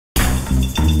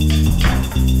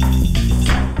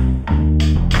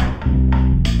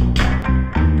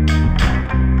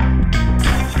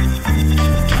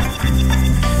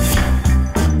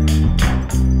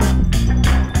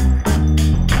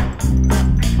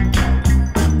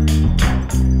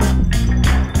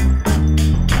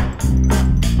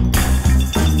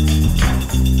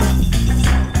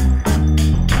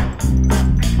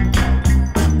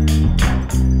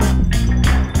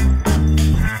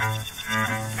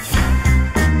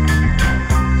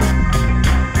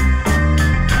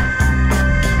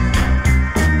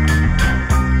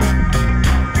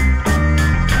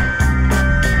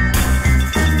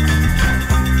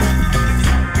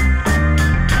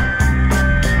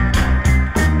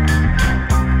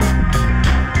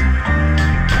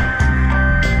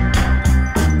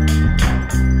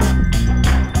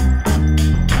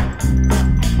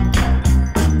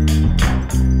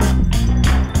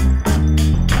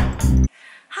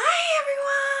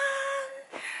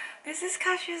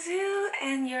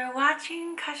And you're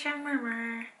watching Kasha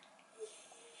Murmur.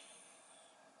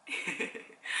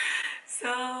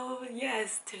 So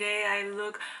yes, today I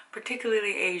look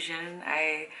particularly Asian.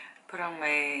 I put on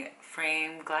my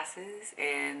frame glasses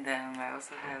and I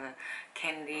also have a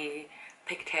candy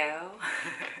pigtail.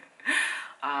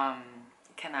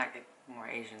 Cannot get more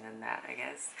Asian than that, I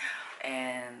guess.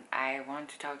 And I want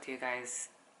to talk to you guys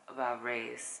about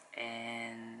race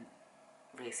and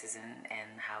racism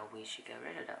and how we should get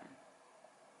rid of them.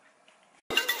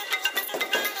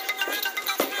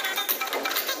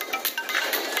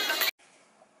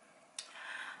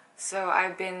 So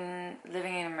I've been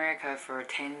living in America for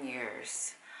 10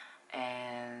 years,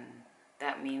 and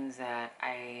that means that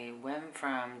I went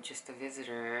from just a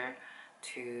visitor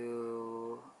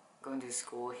to going to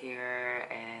school here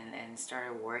and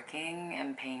started working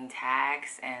and paying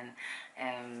tax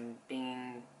and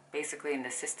being basically in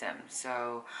the system.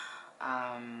 So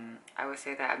I would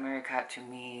say that America to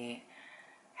me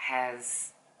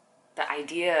has, the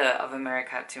idea of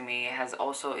America to me has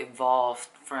also evolved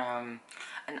from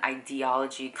an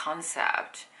ideology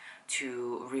concept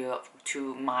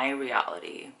to my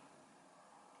reality,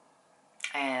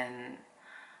 and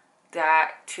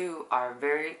that two are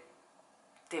very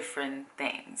different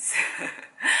things.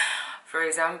 For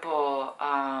example,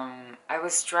 I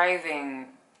was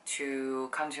striving to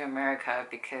come to America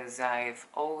because I've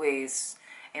always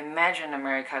imagined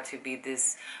America to be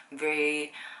this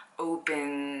very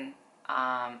open,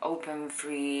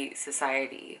 free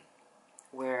society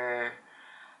where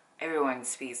everyone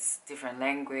speaks different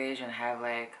language and have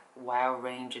like wild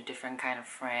range of different kind of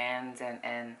friends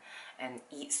and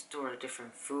eat store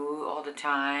different food all the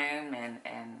time and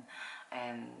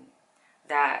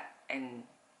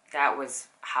that was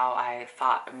how I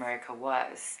thought America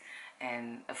was.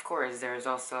 And of course there's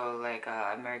also like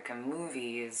American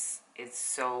movies. It's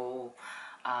so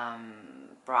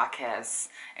broadcast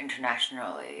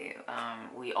internationally.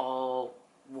 We all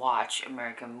watch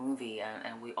American movie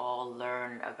and we all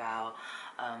learn about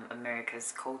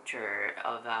America's culture,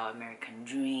 about American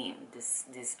dream, this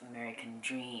American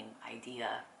dream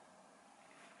idea.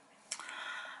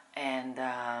 And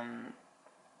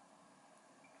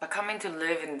but coming to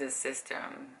live in this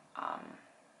system,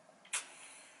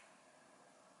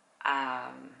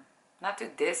 not to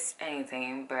diss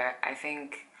anything, but I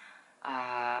think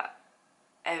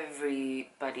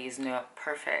everybody is not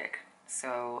perfect,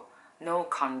 so no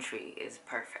country is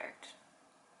perfect.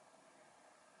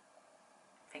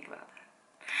 Think about that.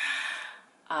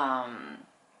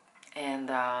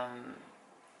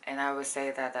 And I would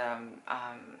say that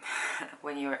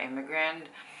when you're immigrant,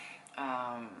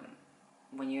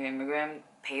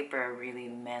 paper really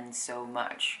meant so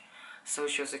much.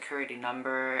 Social security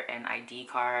number and ID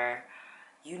card,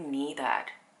 you need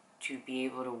that to be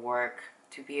able to work,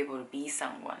 to be able to be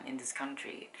someone in this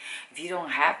country. If you don't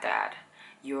have that,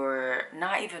 you're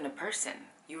not even a person.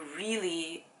 You're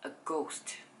really a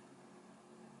ghost.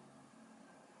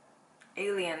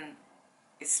 Alien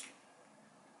is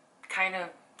kind of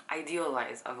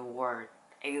idealized of a word,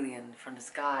 alien from the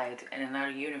sky in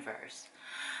another universe.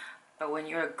 But when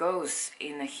you're a ghost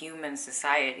in a human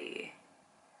society,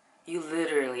 you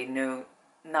literally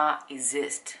not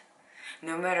exist.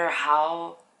 No matter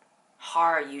how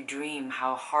hard you dream,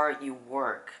 how hard you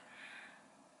work,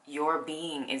 your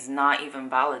being is not even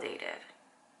validated.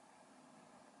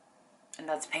 And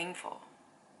that's painful.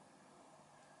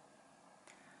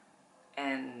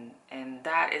 And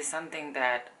that is something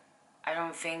that I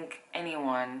don't think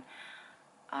anyone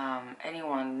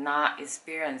not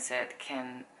experience it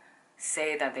can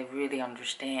say that they really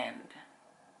understand.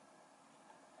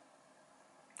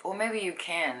 Or maybe you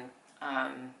can.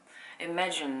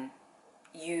 Imagine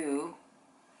you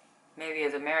maybe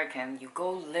as American, you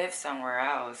go live somewhere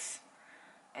else,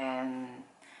 and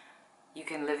you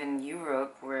can live in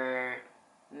Europe where,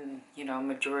 you know,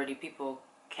 majority people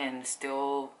can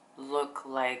still look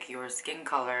like your skin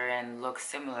color and look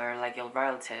similar like your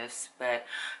relatives, but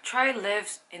try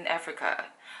live in Africa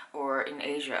or in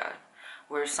Asia,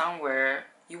 where somewhere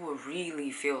you will really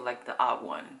feel like the odd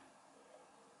one,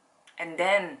 and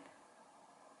then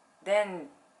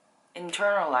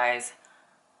internalize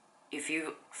if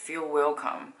you feel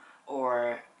welcome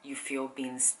or you feel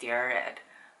being stared at,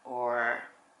 or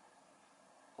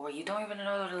you don't even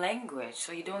know the language,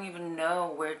 so you don't even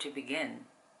know where to begin.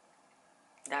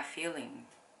 That feeling.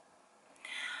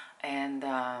 And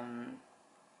I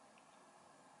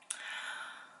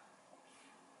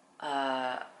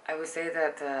would say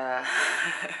that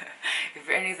if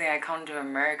anything, I come to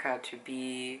America to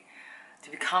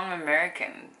become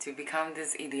American, to become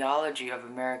this ideology of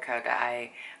America that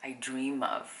I dream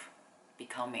of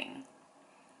becoming.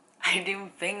 I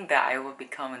didn't think that I would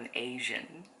become an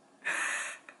Asian.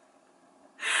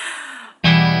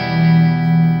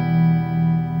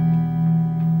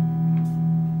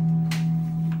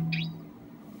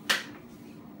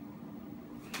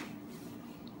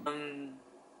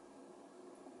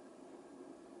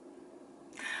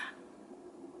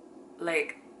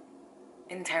 Like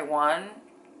in Taiwan,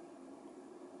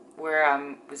 where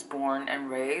I was born and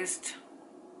raised,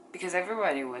 because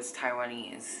everybody was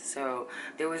Taiwanese, so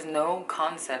there was no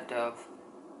concept of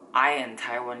I am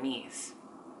Taiwanese.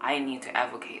 I need to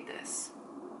advocate this.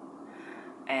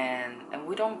 And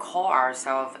we don't call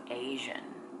ourselves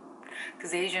Asian,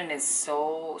 because Asian is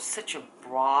such a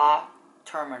broad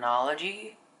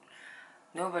terminology.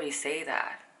 Nobody say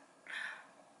that.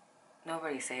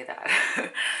 Nobody say that.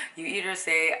 You either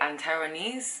say I'm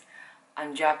Taiwanese,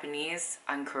 I'm Japanese,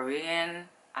 I'm Korean,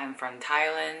 I'm from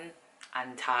Thailand,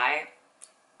 I'm Thai,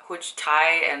 which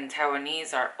Thai and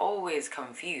Taiwanese are always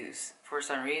confused for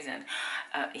some reason.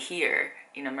 Here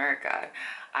in America,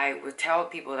 I would tell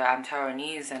people that I'm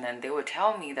Taiwanese, and then they would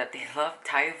tell me that they love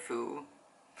Thai food.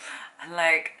 I'm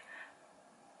like,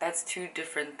 that's two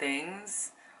different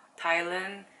things.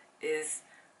 Thailand is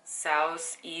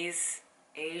Southeast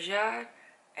Asia,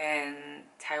 and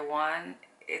Taiwan,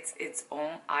 it's its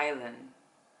own island.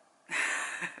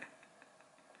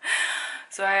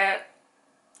 So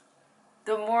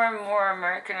the more and more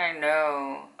American I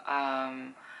know,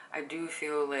 I do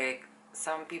feel like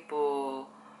some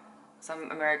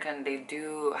American, they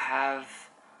do have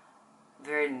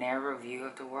very narrow view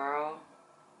of the world,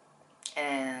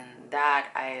 and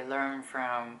that I learned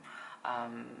from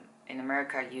in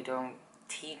America. You don't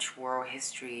teach world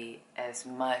history as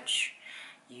much.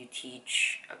 You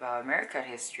teach about American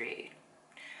history.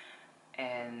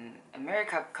 And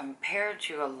America, compared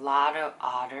to a lot of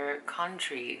other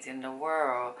countries in the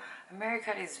world,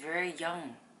 America is very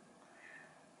young.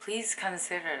 Please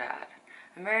consider that.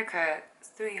 America is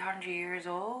 300 years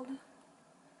old.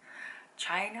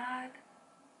 China,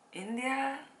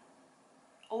 India,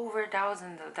 over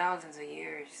thousands of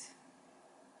years.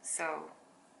 So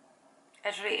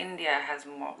actually India has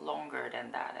more longer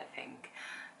than that, I think.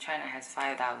 China has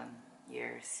 5,000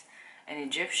 years. And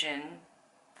Egyptian,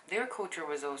 their culture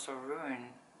was also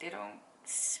ruined. They don't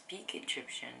speak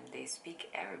Egyptian, they speak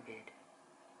Arabic.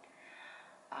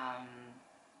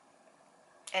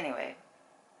 Anyway,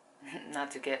 not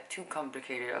to get too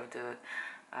complicated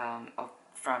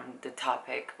from the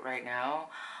topic right now.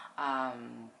 I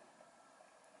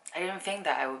didn't think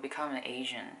that I would become an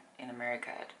Asian in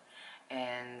America,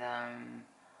 and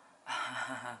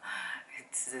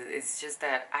it's just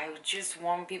that I just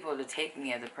want people to take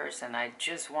me as a person. I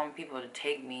just want people to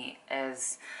take me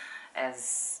as a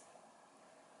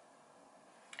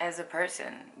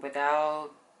person,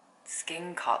 without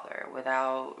skin color,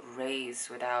 without race,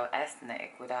 without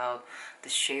ethnic, without the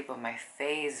shape of my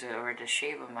face or the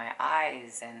shape of my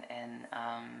eyes, and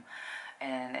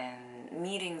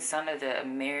meeting some of the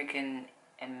American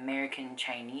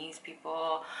Chinese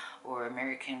people or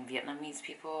American Vietnamese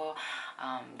people,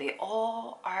 they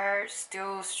all are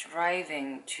still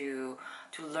striving to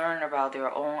learn about their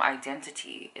own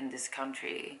identity in this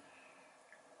country.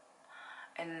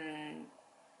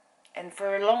 And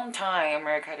for a long time,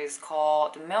 America is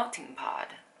called the melting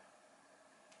pot.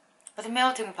 But the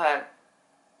melting pot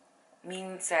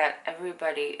means that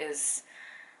everybody is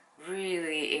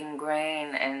really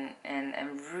ingrained and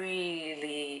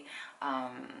really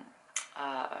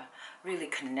really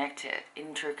connected,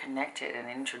 interconnected and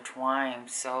intertwined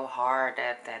so hard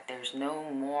that there's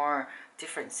no more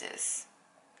differences.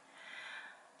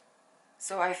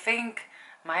 So I think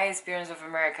my experience of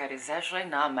America is actually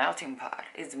not a melting pot.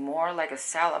 It's more like a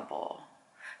salad bowl.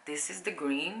 this is the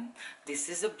green, this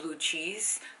is the blue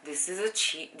cheese, this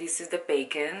is the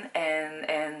bacon,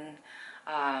 and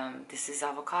this is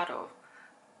avocado.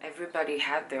 Everybody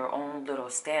had their own little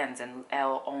stands and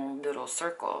our own little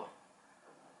circle.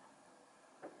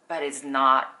 But it's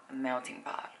not a melting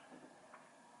pot.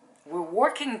 We're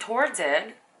working towards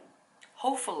it,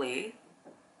 hopefully.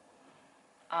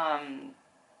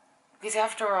 Because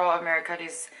after all, America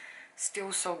is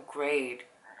still so great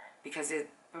because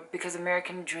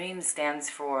American dream stands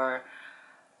for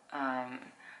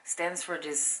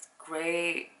this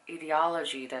great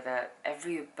ideology that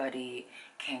everybody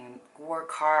can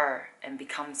work hard and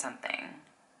become something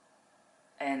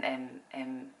and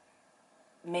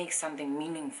make something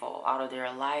meaningful out of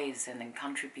their lives and then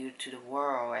contribute to the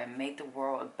world and make the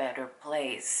world a better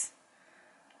place.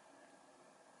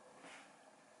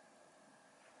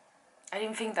 I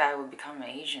didn't think that I would become an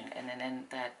Asian and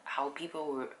that how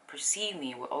people would perceive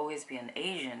me would always be an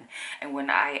Asian. And when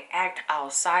I act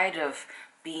outside of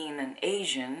being an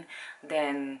Asian,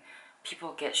 then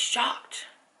people get shocked.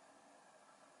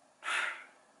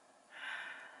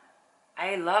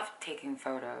 I love taking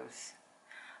photos.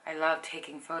 I love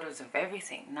taking photos of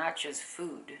everything, not just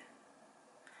food.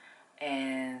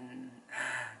 And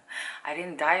I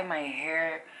didn't dye my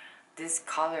hair this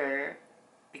color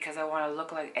because I want to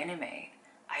look like anime.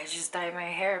 I just dye my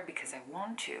hair because I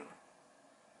want to.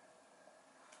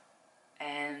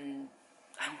 And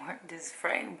I'm wearing this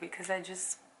frame because I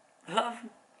just love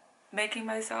making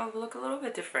myself look a little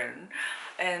bit different.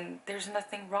 And there's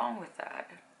nothing wrong with that.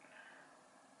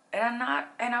 And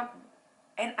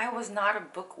I was not a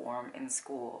bookworm in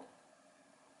school.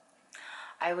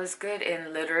 I was good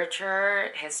in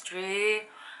literature, history,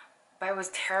 but I was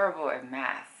terrible at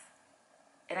math.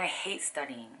 And I hate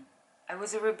studying. I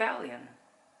was a rebellion.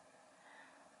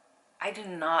 I did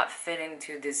not fit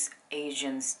into this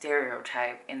Asian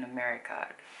stereotype in America.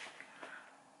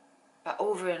 But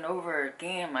over and over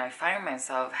again, I find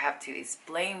myself have to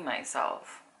explain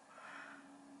myself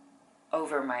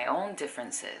over my own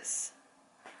differences.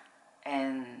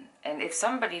 And if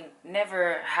somebody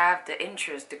never had the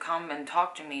interest to come and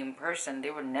talk to me in person, they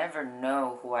would never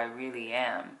know who I really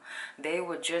am. They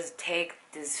would just take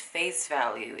this face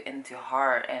value into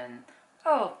heart and,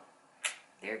 oh,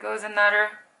 there goes another.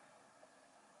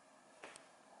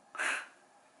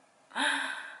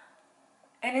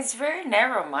 And it's very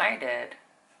narrow-minded.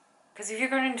 Because if you're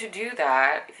going to do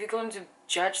that, if you're going to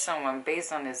judge someone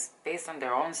based on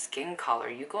their own skin color,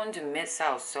 you're going to miss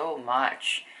out so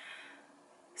much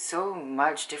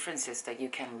differences that you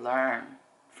can learn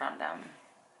from them.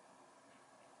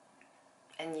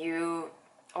 And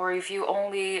if you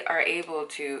only are able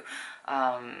to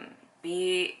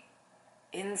be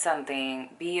in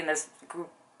something, be in this group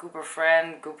of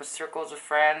circles of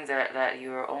friends that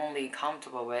you're only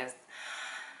comfortable with,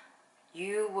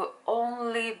 you will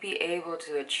only be able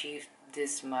to achieve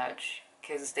this much.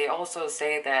 Because they also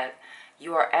say that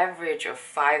you are average of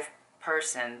 5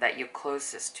 person that you're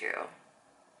closest to.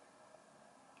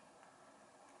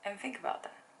 And think about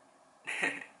that.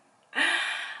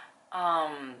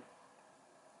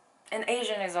 And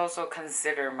Asian is also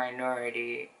considered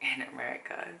minority in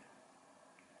America.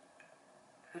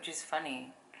 Which is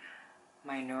funny.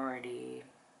 Minority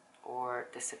or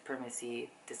the supremacy,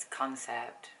 this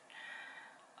concept.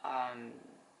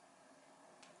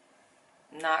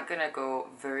 Not gonna go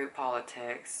very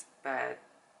politics, but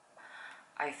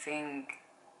I think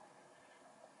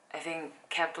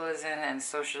capitalism and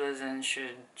socialism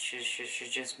should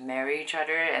just marry each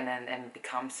other and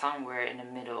become somewhere in the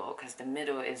middle, because the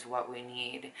middle is what we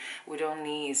need. We don't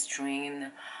need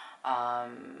extreme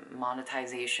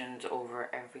monetizations over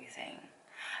everything.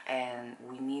 And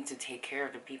we need to take care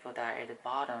of the people that are at the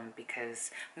bottom, because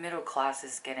middle class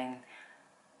is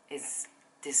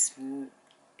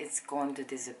it's going to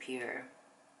disappear.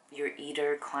 You're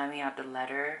either climbing up the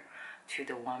ladder to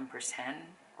the 1%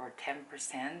 or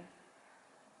 10%,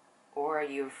 or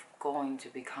you're going to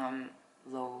become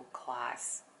lower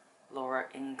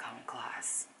income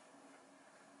class.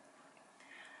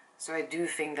 So I do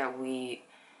think that we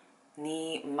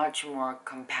need much more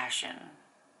compassion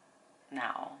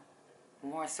now,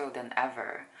 more so than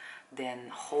ever, than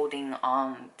holding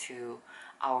on to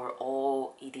our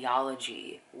old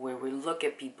ideology where we look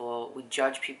at people, we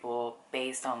judge people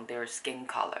based on their skin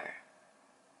color.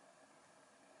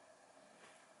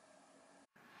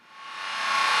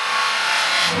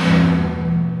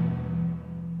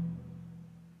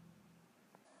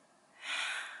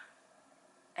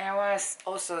 And I want to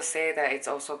also say that it's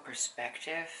also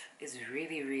perspective. It's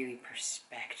really, really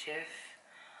perspective.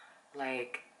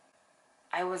 Like,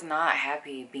 I was not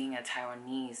happy being a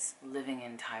Taiwanese living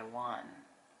in Taiwan.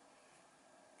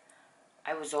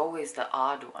 I was always the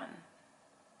odd one.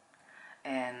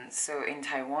 And so in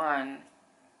Taiwan,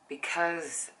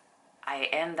 because I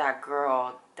am that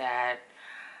girl that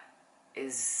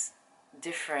is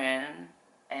different,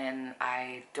 and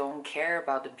I don't care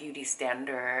about the beauty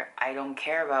standard, I don't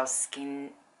care about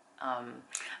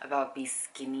about be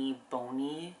skinny,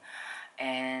 bony,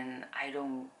 and I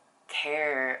don't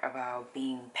care about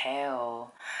being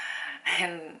pale.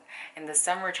 And in the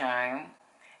summertime,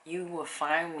 you will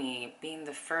find me being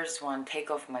the first one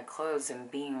take off my clothes and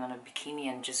being on a bikini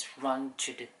and just run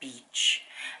to the beach,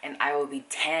 and I will be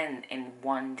 10 in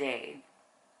one day.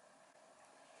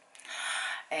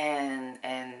 And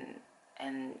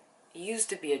it used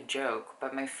to be a joke,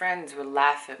 but my friends would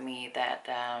laugh at me that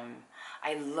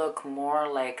I look more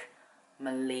like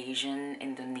Malaysian,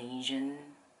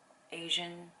 Indonesian,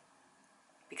 Asian,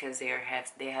 because they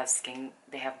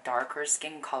have darker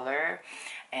skin color,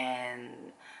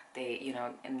 and they, you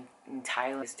know, in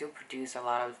Thailand they still produce a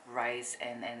lot of rice,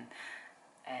 and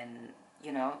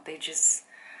you know, they just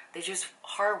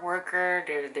hard worker.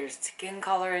 Their skin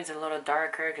color is a little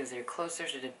darker because they're closer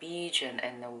to the beach, and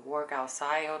they work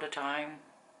outside all the time.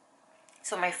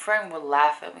 So my friend would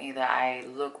laugh at me that I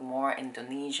look more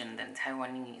Indonesian than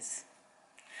Taiwanese.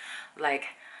 Like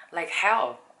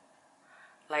hell.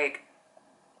 Like,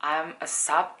 I'm a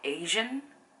sub-Asian?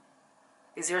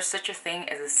 Is there such a thing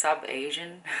as a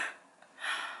sub-Asian?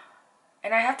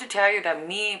 And I have to tell you that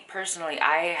me personally,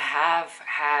 I have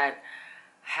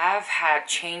had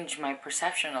changed my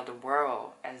perception of the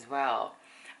world as well.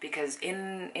 Because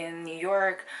in New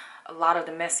York, a lot of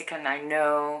the Mexican I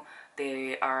know,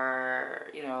 they are,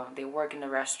 you know, they work in the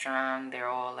restaurant, they're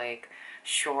all like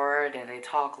short and they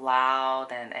talk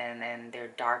loud, and they're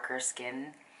darker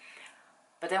skin.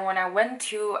 But then when I went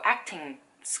to acting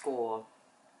school,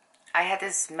 I had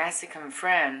this Mexican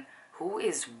friend who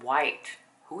is white,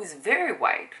 who is very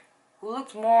white, who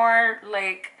looks more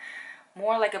like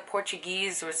a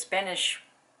Portuguese or Spanish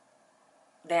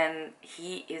than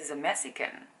he is a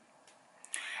Mexican.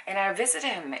 And I visited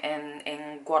him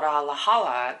in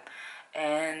Guadalajara,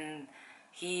 and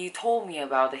he told me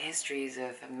about the histories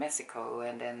of Mexico,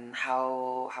 and then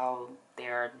how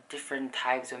there are different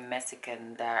types of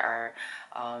Mexican that are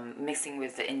mixing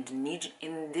with the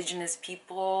indigenous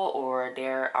people, or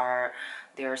there are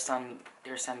some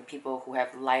people who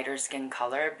have lighter skin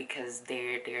color because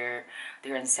their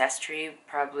ancestry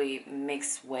probably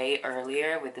mixed way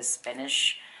earlier with the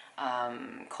Spanish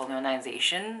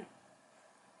colonization.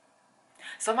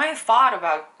 So my thought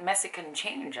about Mexican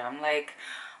changed. I'm like,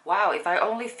 wow, if I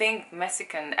only think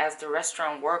Mexican as the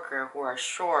restaurant worker who are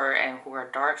short and who are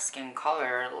dark skin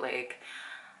color, like,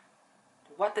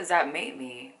 what does that make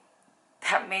me?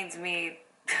 That makes me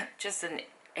just an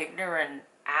ignorant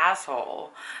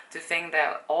asshole to think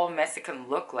that all Mexican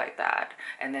look like that,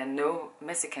 and then no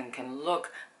Mexican can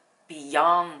look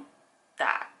beyond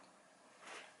that.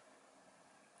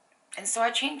 And so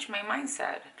I changed my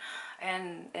mindset,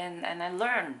 and I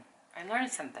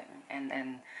learned something,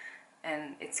 and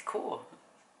it's cool.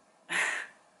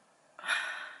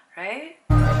 Right?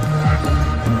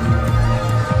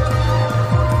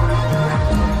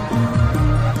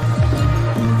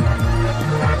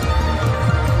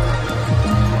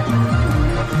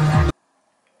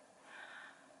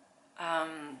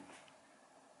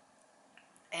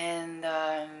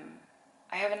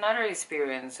 I have another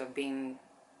experience of being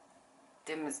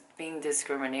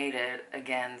discriminated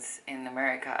against in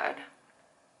America.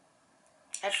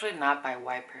 Actually not by a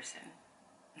white person.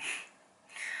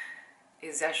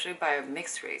 It's actually by a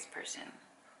mixed race person.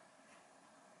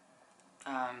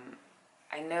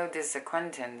 I know this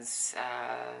acquaintance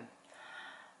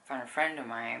from a friend of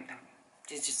mine.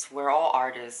 We're all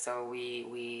artists, so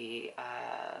we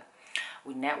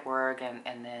network,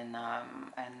 and then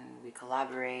and we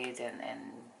collaborate, and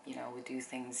you know, we do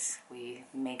things, we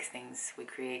make things, we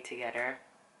create together.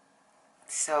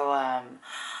 So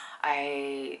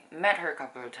I met her a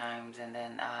couple of times, and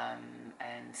then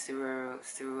and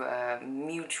through a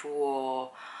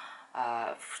mutual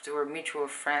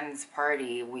friends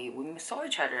party, we saw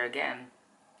each other again,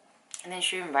 and then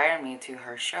she invited me to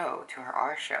her show, to her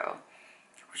art show,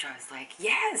 which I was like,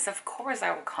 yes, of course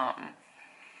I will come.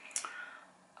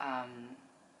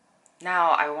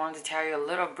 Now I want to tell you a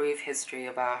little brief history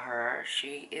about her.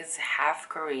 She is half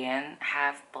Korean,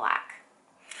 half black.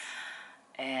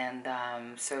 And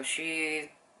so she,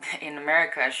 in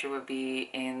America, she would be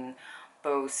in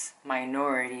both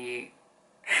minority.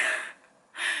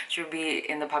 She would be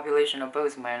in the population of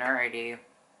both minority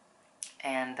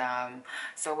And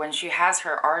so when she has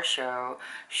her art show,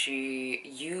 she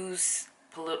used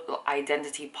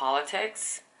identity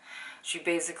politics. She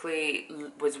basically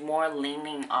was more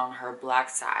leaning on her black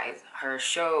side. Her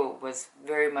show was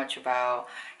very much about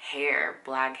hair,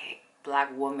 black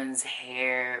women's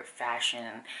hair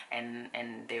fashion, and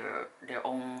their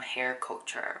own hair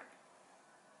culture.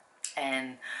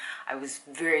 And I was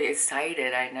very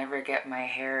excited. I never get my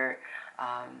hair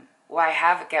well, I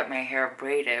have get my hair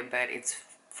braided, but it's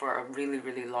for a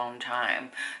really long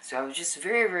time. So I was just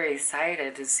very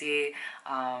excited to see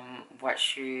what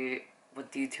she would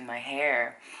do to my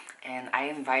hair. And I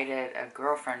invited a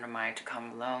girlfriend of mine to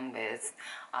come along with,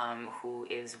 who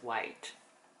is white.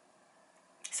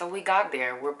 So we got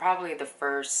there. We're probably the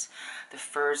first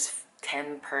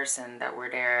 10 person that were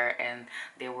there, and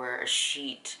there were a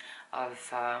sheet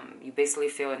of you basically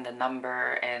fill in the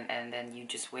number, and then you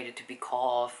just waited to be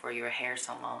called for your hair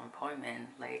salon appointment,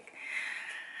 like.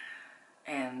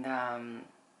 And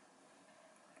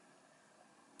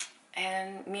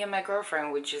me and my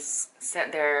girlfriend, we just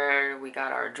sat there, we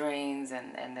got our drinks,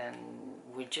 and then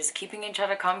we're just keeping each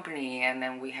other company, and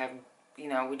then we have,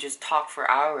 we just talk for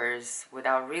hours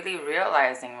without really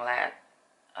realizing that,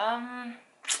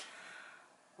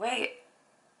 wait,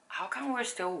 how come we're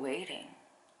still waiting?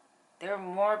 There are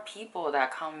more people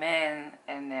that come in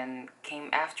and then came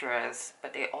after us,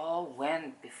 but they all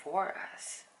went before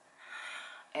us.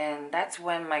 And that's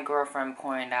when my girlfriend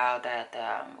pointed out that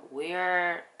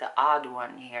we're the odd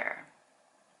one here.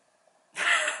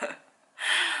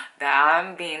 That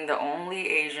I'm being the only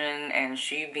Asian and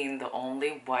she being the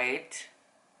only white.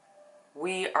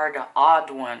 We are the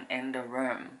odd one in the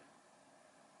room.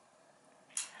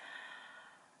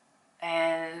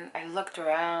 And I looked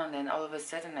around, and all of a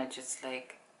sudden I just I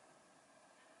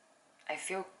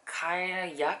feel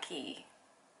kind of yucky.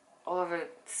 All of a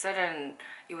sudden,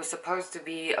 it was supposed to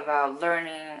be about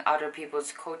learning other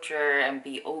people's culture and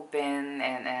be open,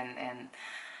 and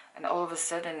all of a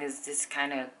sudden is this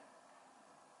kind of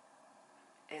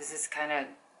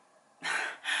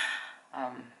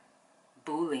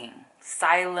bullying,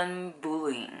 silent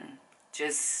bullying,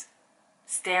 just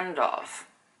standoff,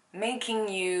 making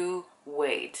you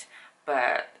wait,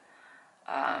 but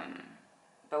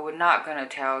we're not gonna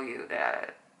tell you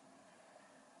that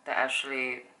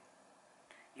actually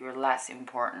you're less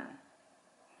important.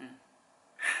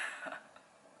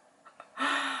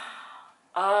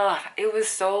 It was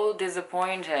so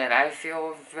disappointed. I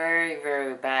feel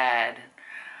very bad.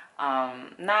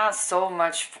 Not so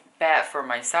much bad for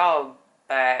myself,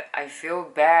 but I feel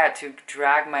bad to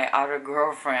drag my other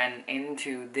girlfriend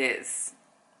into this,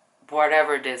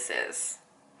 whatever this is.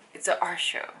 It's an art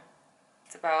show.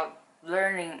 It's about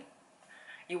learning.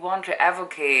 You want to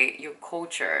advocate your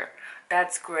culture.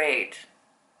 That's great.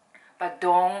 But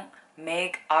don't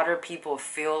make other people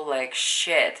feel like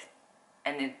shit,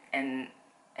 and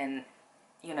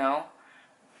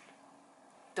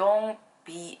don't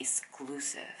be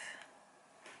exclusive.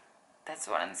 That's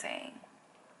what I'm saying.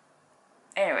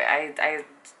 Anyway, I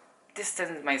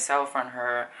distanced myself from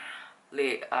her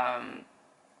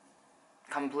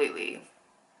completely.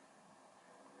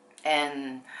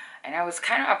 And I was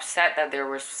kind of upset that there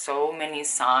were so many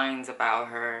signs about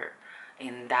her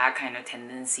in that kind of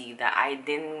tendency that I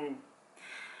didn't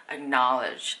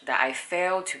acknowledge, that I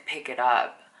failed to pick it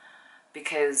up,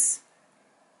 because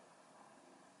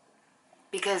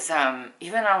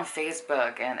even on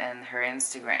Facebook and her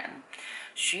Instagram,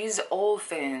 she's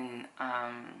often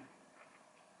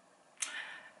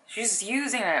she's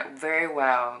using it very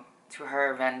well to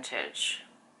her advantage.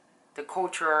 The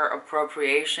cultural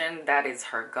appropriation, that is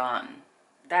her gun.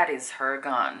 That is her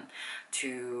gun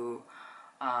to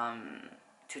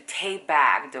take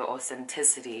back the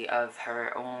authenticity of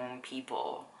her own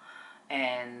people.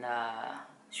 And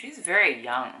she's very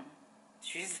young.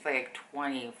 She's like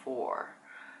 24.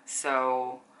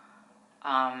 So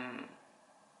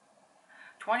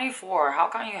 24, how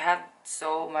can you have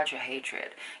so much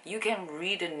hatred? You can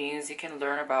read the news, you can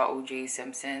learn about O.J.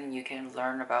 Simpson, you can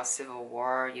learn about Civil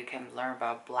War, you can learn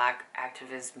about Black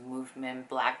activist movement,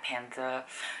 Black Panther,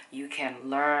 you can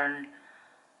learn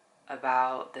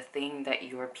about the thing that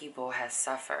your people has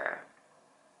suffered.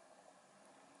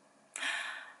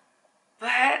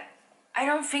 But I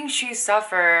don't think she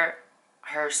suffered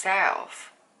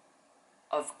herself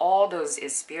of all those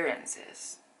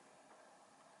experiences.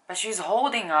 But she's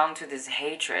holding on to this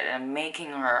hatred and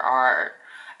making her art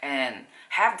and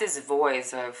have this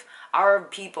voice of our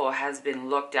people has been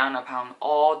looked down upon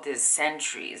all these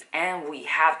centuries, and we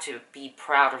have to be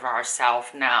proud of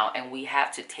ourselves now, and we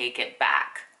have to take it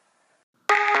back.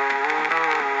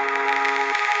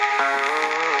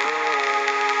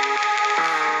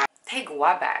 take a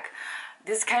while back.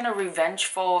 This kind of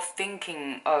revengeful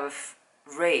thinking of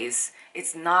race,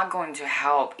 it's not going to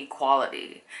help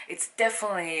equality. It's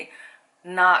definitely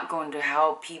not going to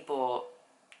help people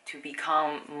to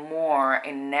become more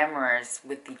enamored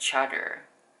with each other.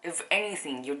 If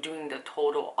anything, you're doing the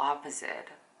total opposite.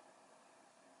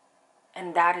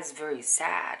 And that is very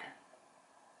sad.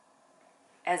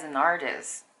 As an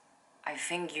artist, I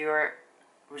think your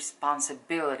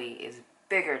responsibility is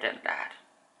bigger than that.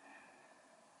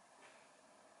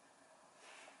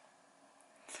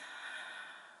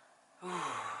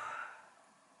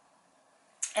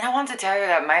 And I want to tell you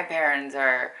that my parents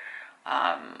are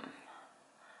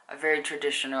very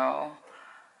traditional.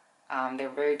 They're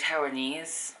very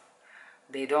Taiwanese.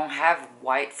 They don't have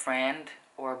white friend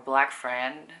or black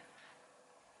friend.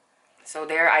 So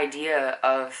their idea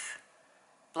of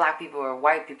black people or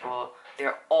white people,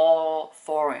 they're all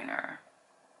foreigner,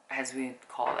 as we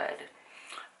call it.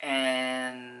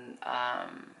 And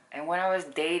when I was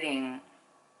dating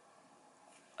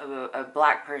a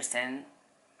black person,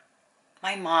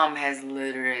 my mom has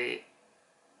literally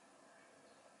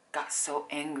got so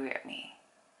angry at me.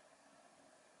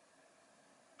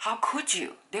 How could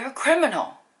you? They're a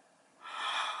criminal.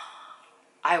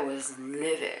 I was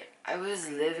livid.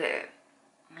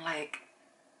 I'm like,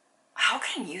 how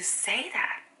can you say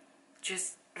that?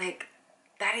 Just like,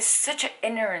 that is such an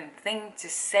ignorant thing to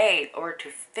say or to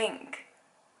think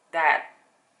that,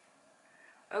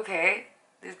 okay,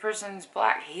 this person's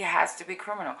black, he has to be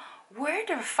criminal. Where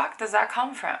the fuck does that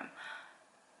come from?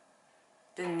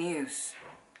 The news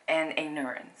and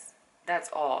ignorance. That's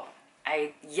all.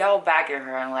 I yell back at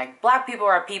her and like, black people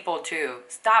are people too.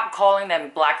 Stop calling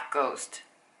them black ghost.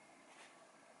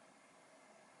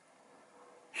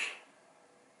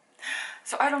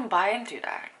 So I don't buy into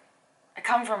that. I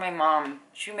come from my mom.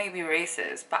 She may be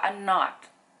racist, but I'm not.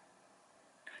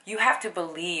 You have to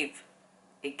believe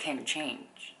it can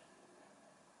change.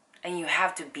 And you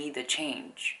have to be the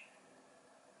change.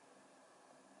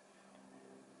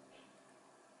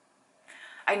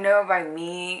 I know by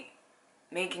me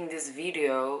making this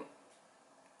video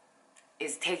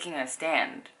is taking a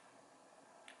stand.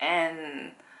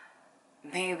 And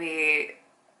maybe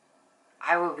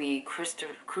I will be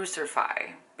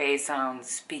crucified based on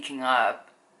speaking up.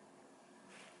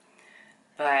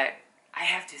 But I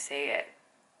have to say it.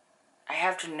 I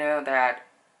have to know that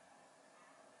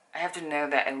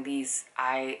at least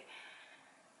I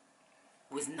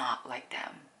was not like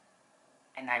them.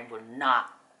 And I would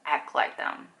not act like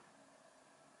them.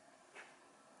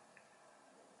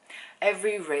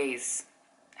 Every race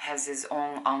has its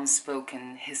own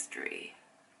unspoken history.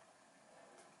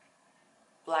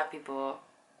 Black people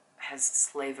has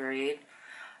slavery,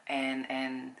 and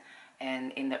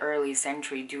in the early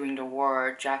century during the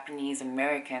war, Japanese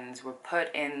Americans were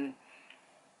put in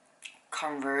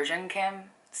conversion camp,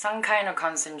 some kind of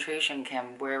concentration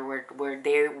camp where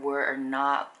they were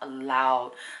not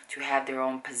allowed to have their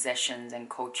own possessions and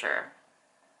culture.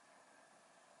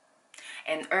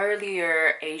 And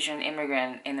earlier Asian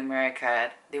immigrant in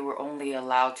America, they were only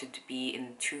allowed to be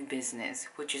in two business,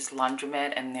 which is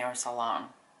laundromat and nail salon.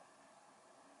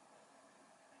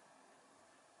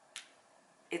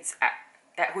 It's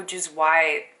that, which is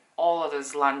why all of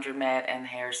those laundromat and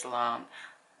hair salon,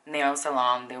 nail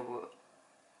salon, they were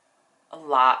a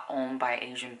lot owned by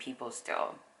Asian people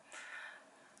still.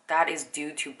 That is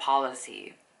due to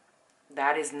policy.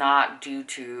 That is not due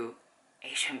to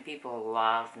Asian people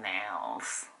love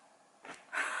nails.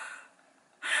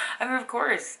 I mean, of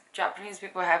course, Japanese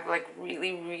people have like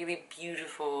really, really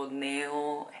beautiful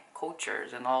nail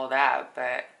cultures and all that,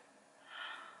 but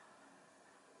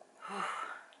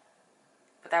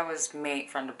that was made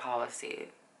from the policy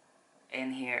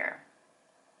in here.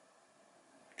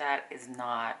 That is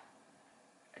not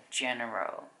a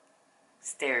general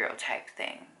stereotype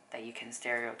thing that you can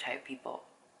stereotype people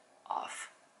off.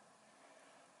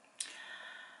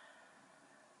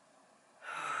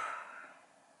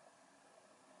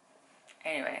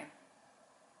 Anyway,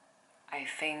 I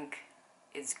think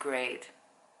it's great.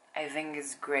 I think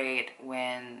it's great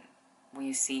when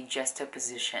you see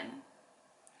juxtaposition.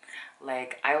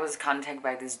 Like, I was contacted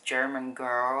by this German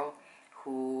girl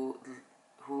who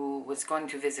was going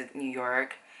to visit New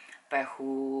York, but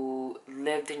who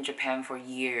lived in Japan for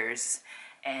years,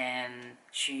 and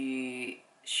she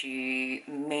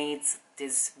made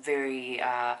this very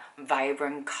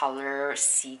vibrant color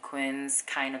sequence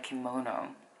kind of kimono.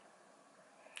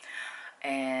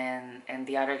 And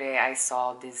the other day I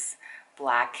saw these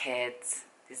black kids,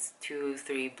 these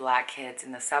 2-3 black kids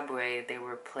in the subway. They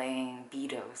were playing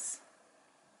Beatles.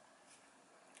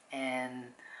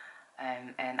 And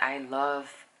I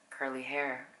love curly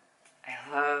hair.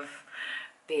 I love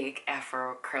big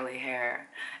afro curly hair,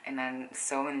 and I'm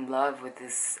so in love with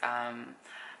this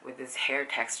hair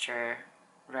texture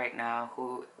right now,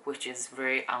 which is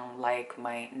very unlike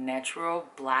my natural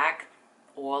black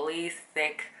oily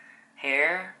thick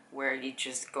hair, where it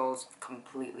just goes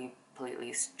completely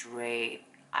straight,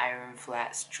 iron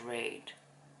flat straight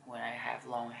when I have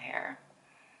long hair.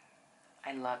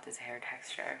 I love this hair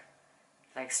texture,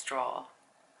 like straw.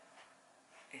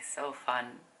 It's so fun.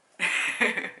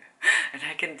 And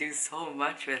I can do so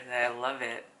much with it. I love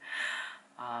it.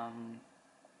 And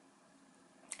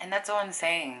that's all I'm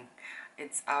saying.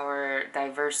 It's our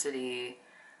diversity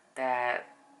that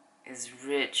is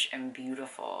rich and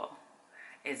beautiful.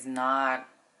 It's not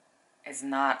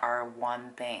our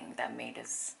one thing that made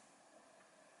us.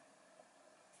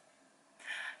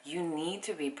 You need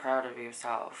to be proud of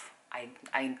yourself.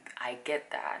 I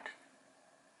get that.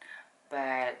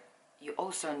 But you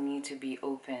also need to be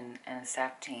open and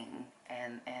accepting,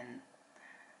 and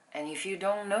if you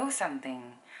don't know something,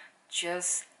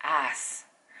 just ask,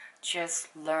 just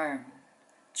learn,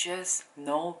 just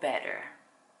know better,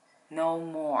 know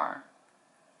more.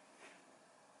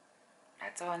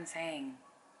 That's all I'm saying.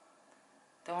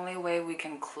 The only way we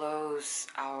can close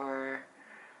our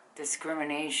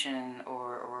discrimination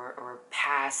or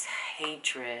past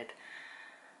hatred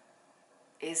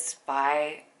is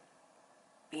by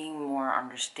being more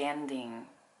understanding,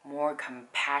 more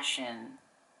compassion,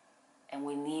 and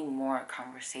we need more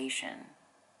conversation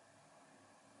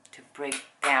to break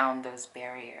down those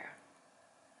barriers.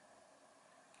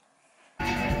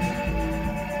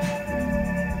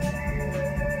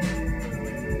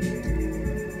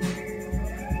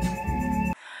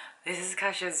 This is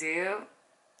Kasha Zoo,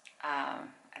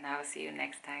 and I will see you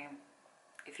next time.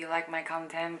 If you like my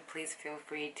content, please feel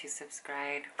free to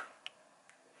subscribe.